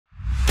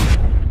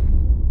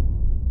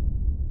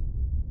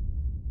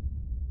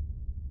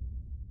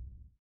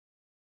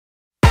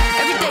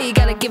say you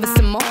gotta give us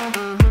some more.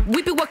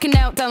 We be working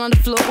out down on the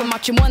floor. We're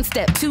marching 1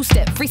 step, 2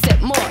 step, 3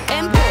 step more.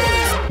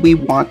 And we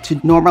want to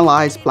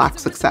normalize Black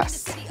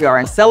success. We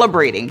are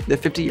celebrating the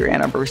 50-year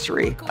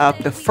anniversary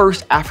of the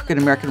first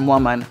African-American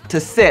woman to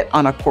sit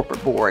on a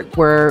corporate board.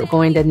 We're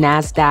going to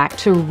NASDAQ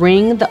to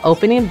ring the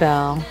opening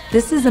bell.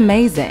 This is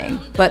amazing,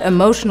 but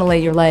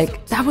emotionally you're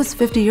like, that was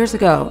 50 years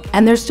ago,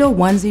 and there's still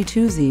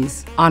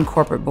onesie-twosies on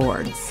corporate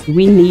boards.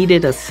 We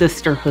needed a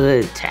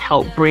sisterhood to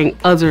help bring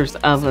others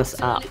of us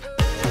up.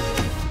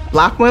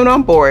 Black Women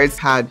on Boards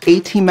had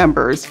 18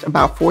 members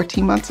about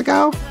 14 months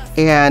ago,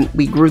 and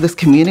we grew this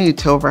community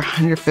to over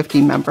 150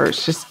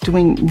 members, just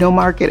doing no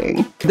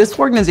marketing. This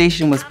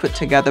organization was put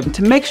together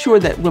to make sure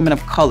that women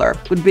of color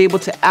would be able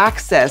to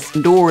access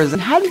doors that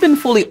hadn't been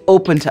fully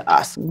open to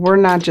us. We're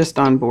not just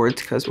on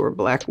boards because we're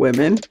Black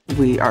women.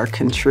 We are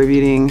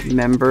contributing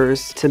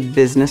members to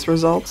business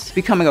results.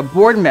 Becoming a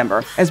board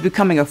member is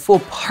becoming a full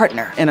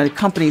partner in a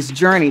company's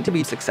journey to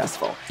be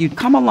successful. You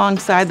come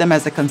alongside them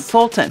as a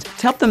consultant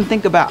to help them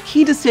think about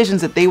key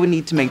decisions that they would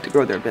need to make to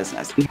grow their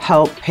business. We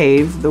help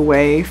pave the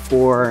way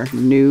for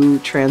new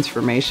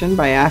transformation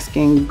by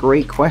asking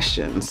great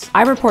questions.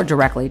 I report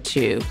directly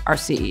to our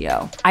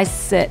CEO. I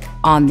sit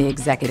on the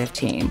executive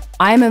team.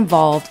 I am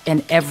involved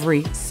in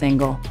every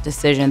single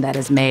decision that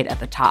is made at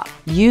the top,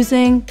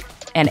 using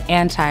an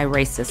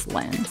anti-racist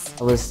lens.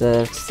 I was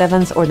the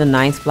 7th or the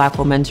 9th Black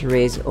woman to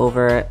raise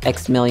over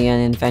X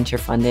million in venture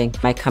funding.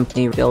 My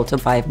company built a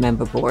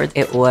 5-member board.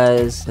 It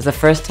was the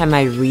first time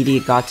I really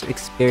got to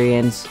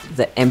experience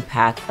the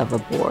impact of a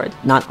board,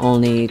 not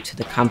only to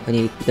the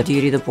company, the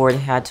duty the board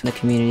had to the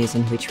communities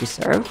in which we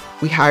serve.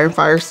 We hire and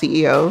fire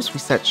CEOs, we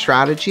set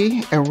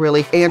strategy, and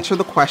really answer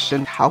the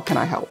question, how can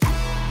I help?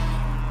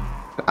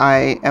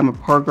 I am a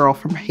poor girl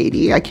from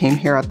Haiti. I came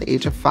here at the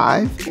age of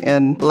 5.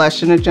 In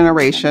less than a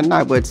generation,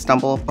 I would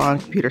stumble upon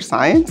computer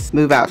science,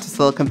 move out to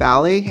Silicon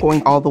Valley,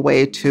 going all the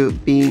way to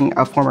being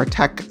a former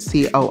tech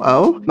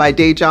COO. My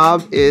day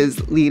job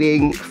is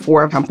leading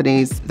 4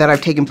 companies that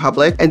I've taken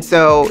public. And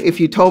so if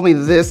you told me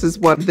this is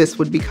what this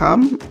would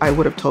become, I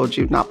would have told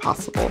you not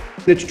possible.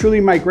 It's truly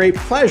my great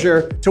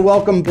pleasure to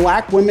welcome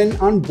Black Women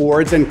on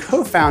Boards and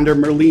co-founder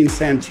Merline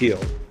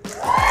Santil.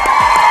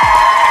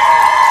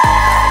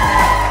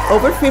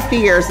 Over 50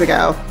 years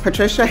ago,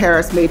 Patricia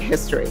Harris made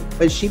history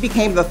when she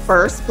became the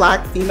first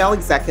Black female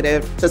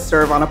executive to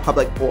serve on a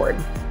public board.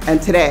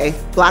 And today,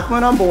 Black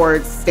Women on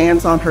Boards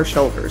stands on her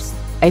shoulders.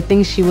 I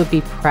think she would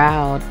be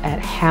proud at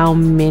how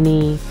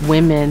many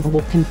women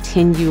will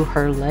continue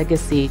her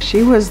legacy.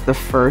 She was the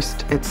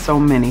first at so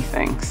many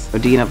things. The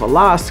dean of a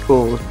law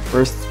school,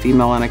 first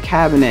female in a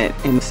cabinet,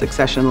 in the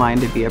succession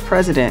line to be a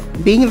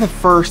president. Being the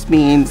first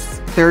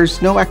means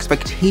there's no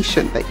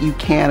expectation that you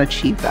can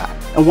achieve that.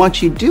 And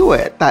once you do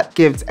it, that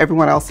gives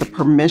everyone else a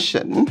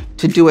permission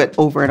to do it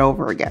over and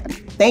over again.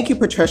 Thank you,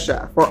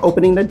 Patricia, for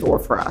opening the door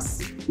for us.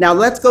 Now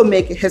let's go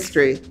make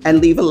history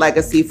and leave a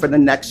legacy for the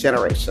next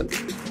generation.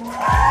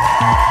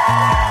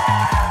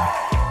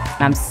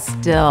 I'm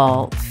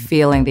still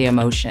feeling the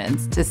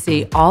emotions to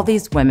see all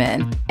these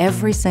women.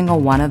 Every single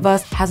one of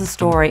us has a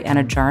story and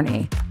a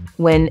journey.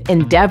 When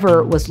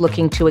Endeavor was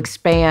looking to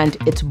expand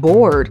its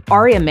board,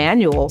 Ari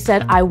Emanuel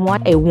said, I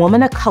want a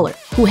woman of color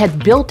who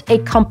had built a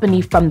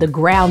company from the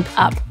ground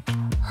up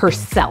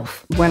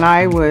herself. When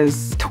I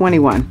was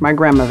 21, my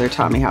grandmother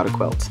taught me how to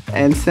quilt.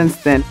 And since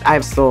then,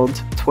 I've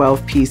sold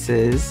 12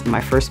 pieces. My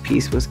first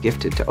piece was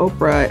gifted to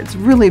Oprah. It's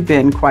really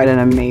been quite an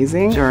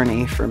amazing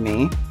journey for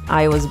me.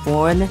 I was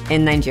born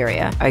in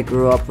Nigeria. I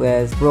grew up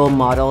with role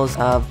models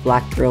of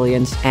Black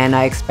brilliance, and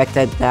I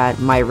expected that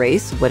my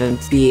race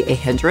wouldn't be a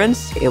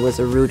hindrance. It was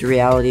a rude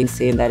reality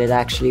seeing that it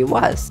actually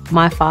was.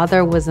 My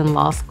father was in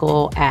law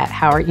school at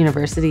Howard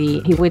University.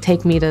 He would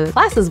take me to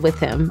classes with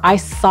him. I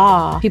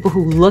saw people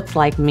who looked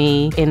like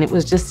me, and it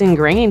was just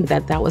ingrained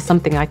that that was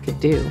something I could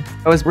do.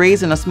 I was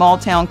raised in a small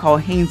town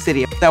called Haines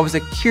City. I was a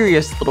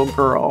curious little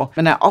girl,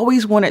 and I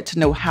always wanted to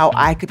know how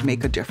I could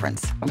make a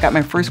difference. I got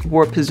my first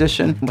board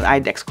position with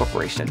IDEX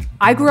Corporation.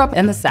 I grew up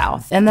in the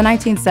South in the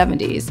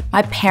 1970s.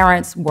 My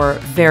parents were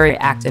very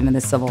active in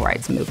the civil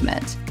rights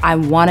movement. I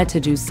wanted to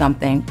do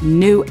something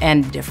new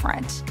and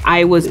different.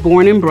 I was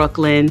born in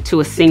Brooklyn to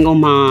a single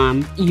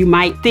mom. You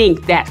might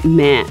think that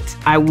meant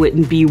I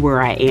wouldn't be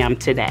where I am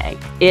today.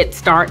 It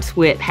starts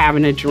with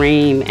having a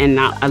dream and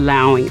not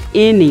allowing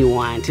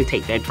anyone to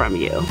take that from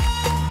you.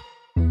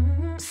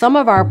 Some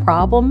of our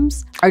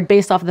problems are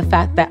based off of the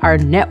fact that our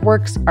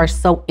networks are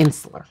so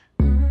insular.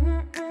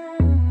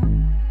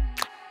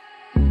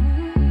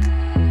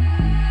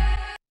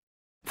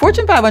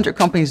 Fortune 500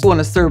 companies want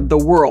to serve the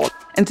world.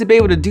 And to be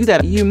able to do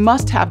that, you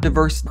must have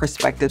diverse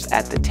perspectives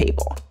at the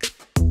table.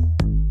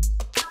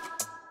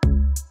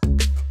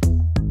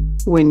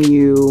 When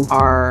you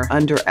are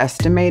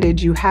underestimated,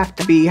 you have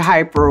to be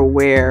hyper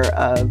aware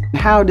of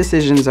how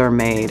decisions are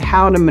made,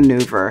 how to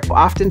maneuver.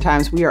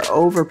 Oftentimes, we are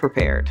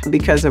over-prepared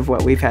because of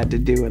what we've had to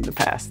do in the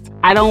past.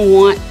 I don't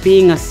want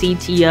being a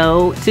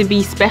CTO to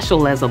be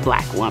special as a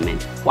Black woman.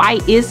 Why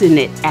isn't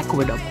it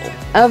equitable?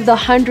 Of the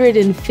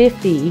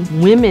 150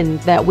 women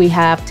that we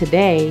have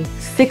today,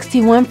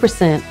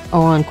 61%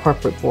 are on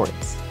corporate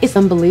boards. It's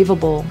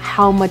unbelievable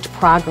how much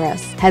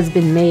progress has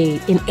been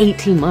made in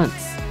 18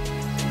 months.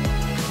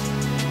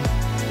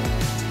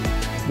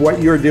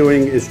 What you're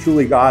doing is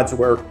truly God's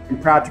work. I'm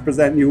proud to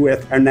present you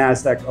with our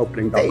NASDAQ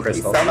opening bell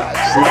crystal. Thank you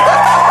so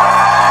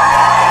much.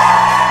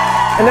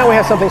 And now we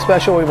have something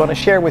special we want to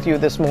share with you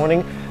this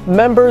morning.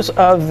 Members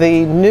of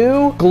the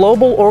new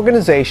global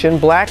organization,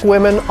 Black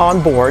Women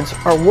on Boards,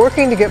 are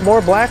working to get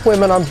more Black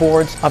women on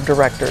boards of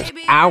directors.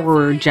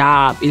 Our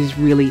job is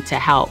really to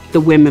help the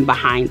women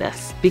behind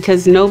us,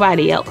 because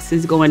nobody else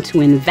is going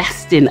to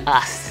invest in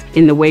us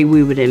in the way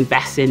we would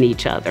invest in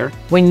each other.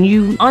 When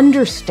you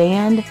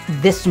understand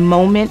this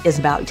moment is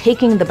about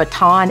taking the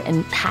baton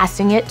and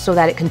passing it so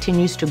that it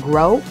continues to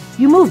grow,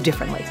 you move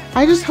differently.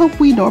 I just hope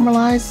we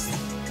normalize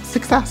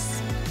success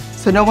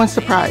so no one's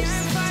surprised.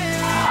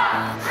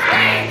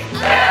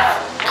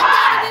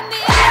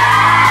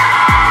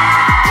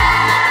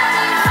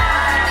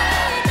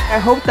 I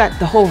hope that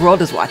the whole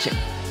world is watching.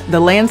 The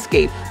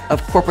landscape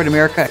of corporate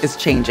America is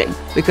changing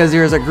because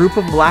there is a group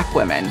of Black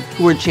women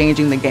who are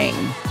changing the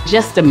game.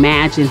 Just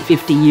imagine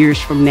 50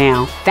 years from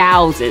now,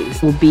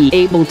 thousands will be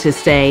able to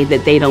say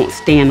that they don't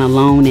stand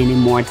alone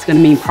anymore. It's going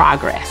to mean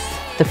progress.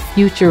 The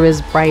future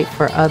is bright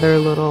for other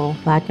little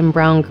Black and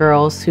brown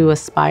girls who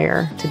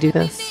aspire to do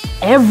this.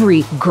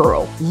 Every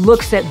girl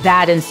looks at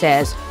that and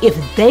says, if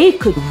they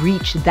could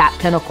reach that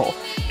pinnacle,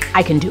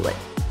 I can do it.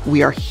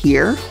 We are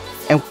here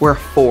and we're a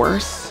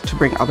force to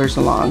bring others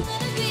along.